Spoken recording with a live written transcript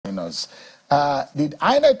joining us. Did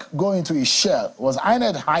INEC go into a shell? Was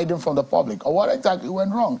INEC hiding from the public, or what exactly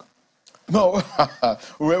went wrong? No,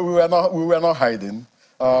 we were not hiding.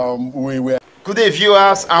 We were. Good day,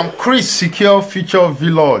 viewers. I'm Chris, Secure Future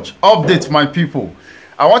Village. Update, my people.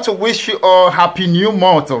 I want to wish you all happy new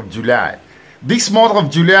month of July. This month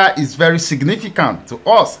of July is very significant to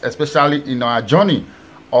us, especially in our journey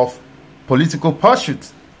of political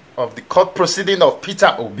pursuit of the court proceeding of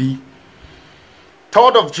Peter Obi.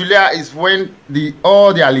 3rd of July is when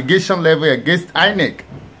all the allegation level against INEC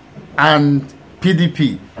and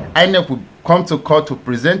PDP. INEC will come to court to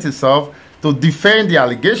present itself to defend the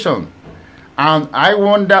allegation. And I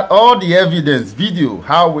wonder all the evidence, video,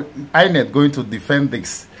 how INEC going to defend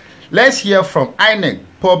this. Let's hear from INEC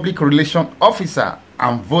Public Relations Officer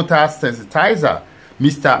and Voter Sensitizer,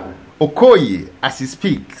 Mr. Okoye, as he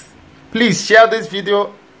speaks. Please share this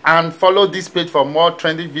video and follow this page for more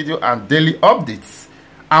trending video and daily updates.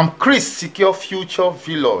 I'm Chris, Secure Future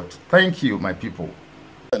Village. Thank you, my people.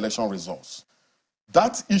 Election results.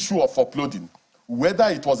 That issue of uploading, whether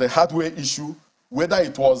it was a hardware issue, whether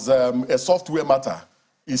it was a software matter,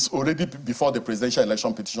 is already before the Presidential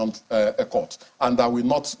Election Petition Court, and I will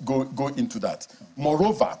not go into that.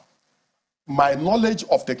 Moreover, my knowledge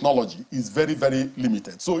of technology is very, very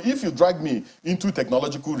limited. So if you drag me into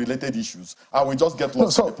technological related issues, I will just get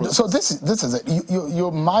lost in the process. So this is it.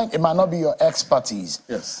 It might not be your expertise.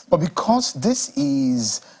 Yes. But because this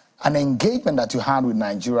is an engagement that you had with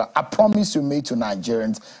Nigeria, a promise you made to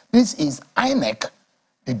Nigerians, this is INEC,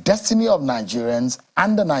 the destiny of Nigerians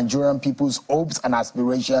and the Nigerian people's hopes and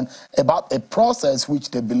aspirations about a process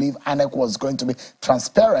which they believe INEC was going to be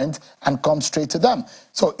transparent and come straight to them.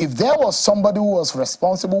 So if there was somebody who was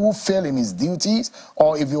responsible who failed in his duties,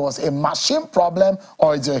 or if it was a machine problem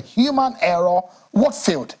or it's a human error, what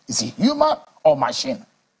failed? Is it human or machine?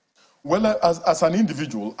 Well, as an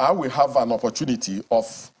individual, I will have an opportunity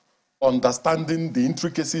of understanding the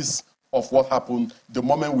intricacies of what happened the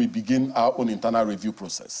moment we begin our own internal review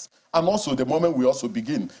process. And also the moment we also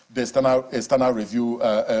begin the external review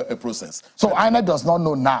process. So INEC does not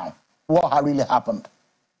know now what really happened?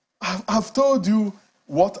 I've told you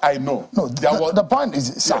what I know. No, the point is,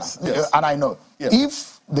 sir, yes. And I know, yes.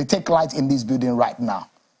 If they take light in this building right now,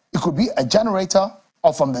 it could be a generator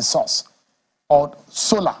or from the source, or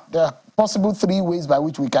solar. There are possible 3 ways by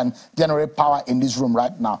which we can generate power in this room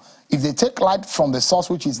right now. If they take light from the source,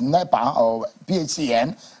 which is NEPA or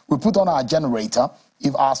PHCN, we put on our generator.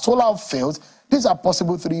 If our solar fails, these are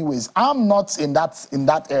possible 3 ways. I'm not in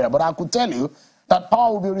that area, but I could tell you that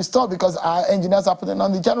power will be restored because our engineers are putting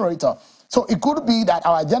on the generator. So it could be that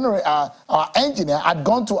our engineer had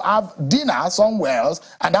gone to have dinner somewhere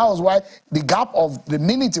else, and that was why the gap of the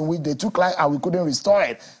minute in which they took light and we couldn't restore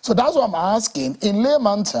it. So that's what I'm asking. In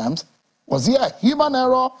layman terms, was it a human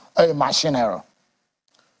error or a machine error?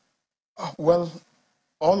 Well,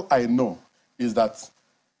 all I know is that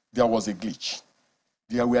there was a glitch.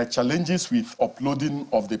 There were challenges with uploading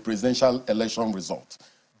of the presidential election result.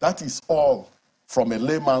 That is all from a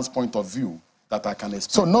layman's point of view that I can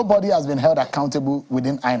explain. So nobody has been held accountable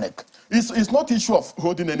within INEC? It's not issue of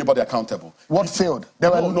holding anybody accountable. What failed?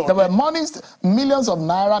 There were monies, millions of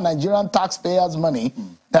naira, Nigerian taxpayers' money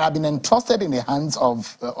that have been entrusted in the hands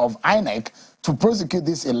of INEC to prosecute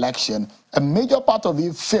this election. A major part of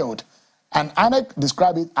it failed, and INEC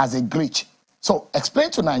described it as a glitch. So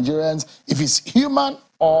explain to Nigerians if it's human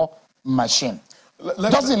or machine. So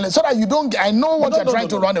that you don't, I know what you're trying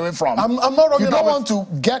to run away from. I'm not running away. You don't want to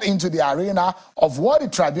get into the arena of what the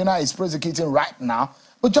tribunal is prosecuting right now,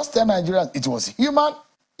 but just tell Nigerians it was human,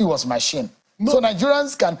 it was machine. No. So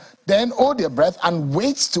Nigerians can then hold their breath and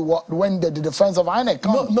wait to when the defense of INEC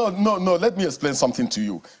comes. No. Let me explain something to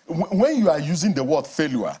you. When you are using the word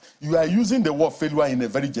failure, you are using the word failure in a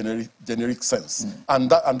very generic sense,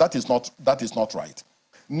 and that is not right.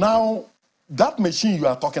 Now, that machine you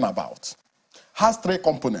are talking about has 3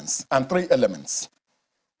 components and 3 elements.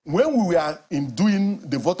 When we were doing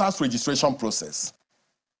the voters registration process,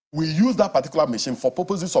 we use that particular machine for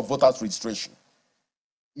purposes of voters registration.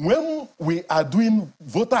 When we are doing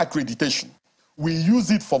voter accreditation, we use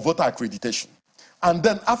it for voter accreditation. And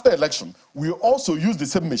then after election, we also use the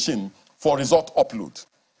same machine for result upload.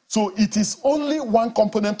 So it is only one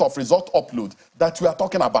component of result upload that we are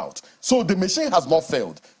talking about. So the machine has not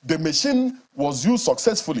failed. The machine was used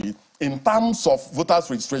successfully in terms of voters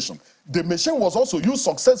registration. The machine was also used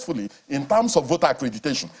successfully in terms of voter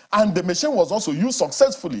accreditation. And the machine was also used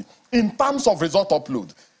successfully in terms of result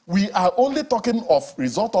upload. We are only talking of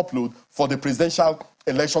result upload for the presidential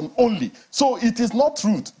election only. So it is not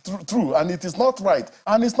true, and it is not right,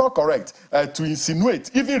 and it's not correct to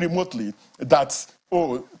insinuate, even remotely, that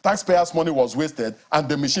oh, taxpayers' money was wasted and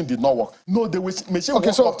the machine did not work. No, the machine worked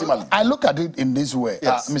optimally. I look at it in this way,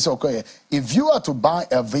 yes. Mr. Okoye. If you are to buy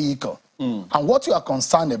a vehicle and what you are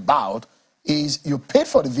concerned about is you paid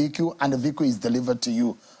for the vehicle and the vehicle is delivered to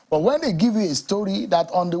you. But when they give you a story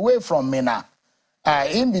that on the way from Mina,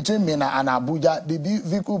 in between Mina and Abuja, the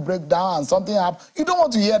vehicle break down and something happened, you don't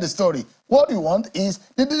want to hear the story. What you want is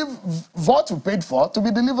what you paid for to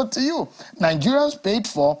be delivered to you. Nigerians paid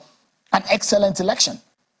for an excellent election.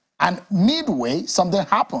 And midway, something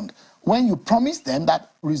happened when you promised them that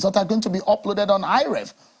results are going to be uploaded on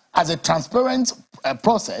IREF as a transparent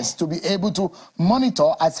process to be able to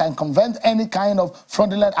monitor and circumvent any kind of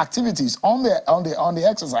fraudulent activities on the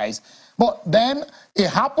exercise. But then it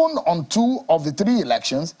happened on 2 of the 3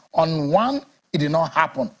 elections. On 1, it did not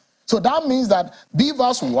happen. So that means that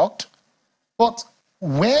Beavers worked, but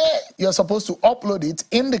where you're supposed to upload it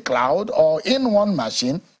in the cloud or in one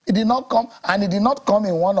machine, it did not come, and it did not come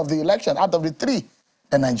in one of the elections out of the 3.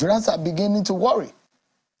 The Nigerians are beginning to worry.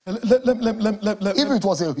 If it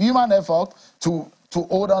was a human effort to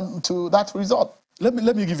hold on to that result. Let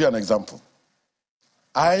me give you an example.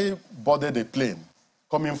 I boarded a plane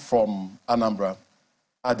coming from Anambra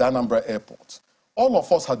at the Anambra airport. All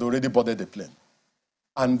of us had already boarded the plane.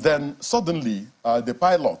 And then suddenly, the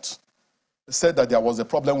pilot said that there was a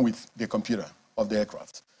problem with the computer of the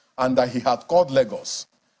aircraft and that he had called Lagos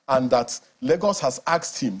and that Lagos has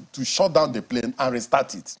asked him to shut down the plane and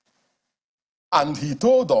restart it. And he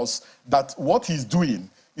told us that what he's doing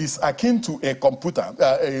is akin to a computer,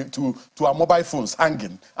 to our mobile phones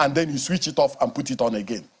hanging, and then you switch it off and put it on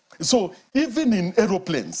again. So even in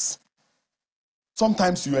aeroplanes,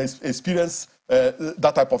 sometimes you experience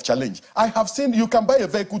that type of challenge. I have seen, you can buy a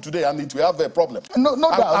vehicle today and it will have a problem. No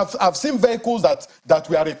doubt. I've seen vehicles that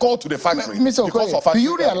were recalled to the factory. Mr. Okoye, do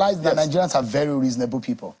you realize that yes. Nigerians are very reasonable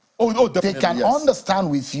people? Oh, definitely, they can yes. understand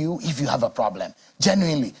with you if you have a problem.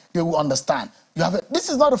 Genuinely, they will understand. This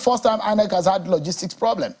is not the first time INEC has had logistics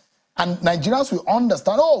problem. And Nigerians will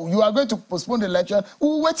understand, oh, you are going to postpone the election.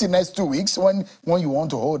 We'll wait the next 2 weeks when you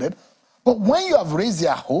want to hold it. But when you have raised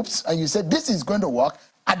their hopes and you say, this is going to work,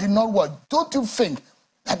 and did not work, don't you think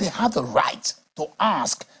that they have the right to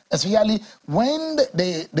ask, especially when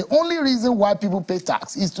the only reason why people pay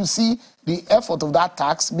tax is to see the effort of that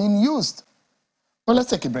tax being used? Well,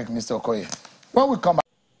 let's take a break, Mr. Okoye. When we come back.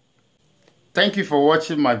 Thank you for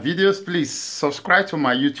watching my videos. Please subscribe to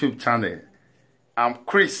my YouTube channel. I'm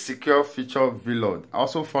Chris, Secure Future Vlog.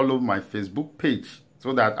 Also follow my Facebook page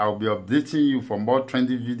so that I'll be updating you for more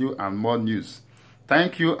trendy videos and more news.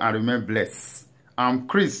 Thank you and remain blessed. I'm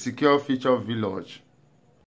Chris, Secure Future Vlog.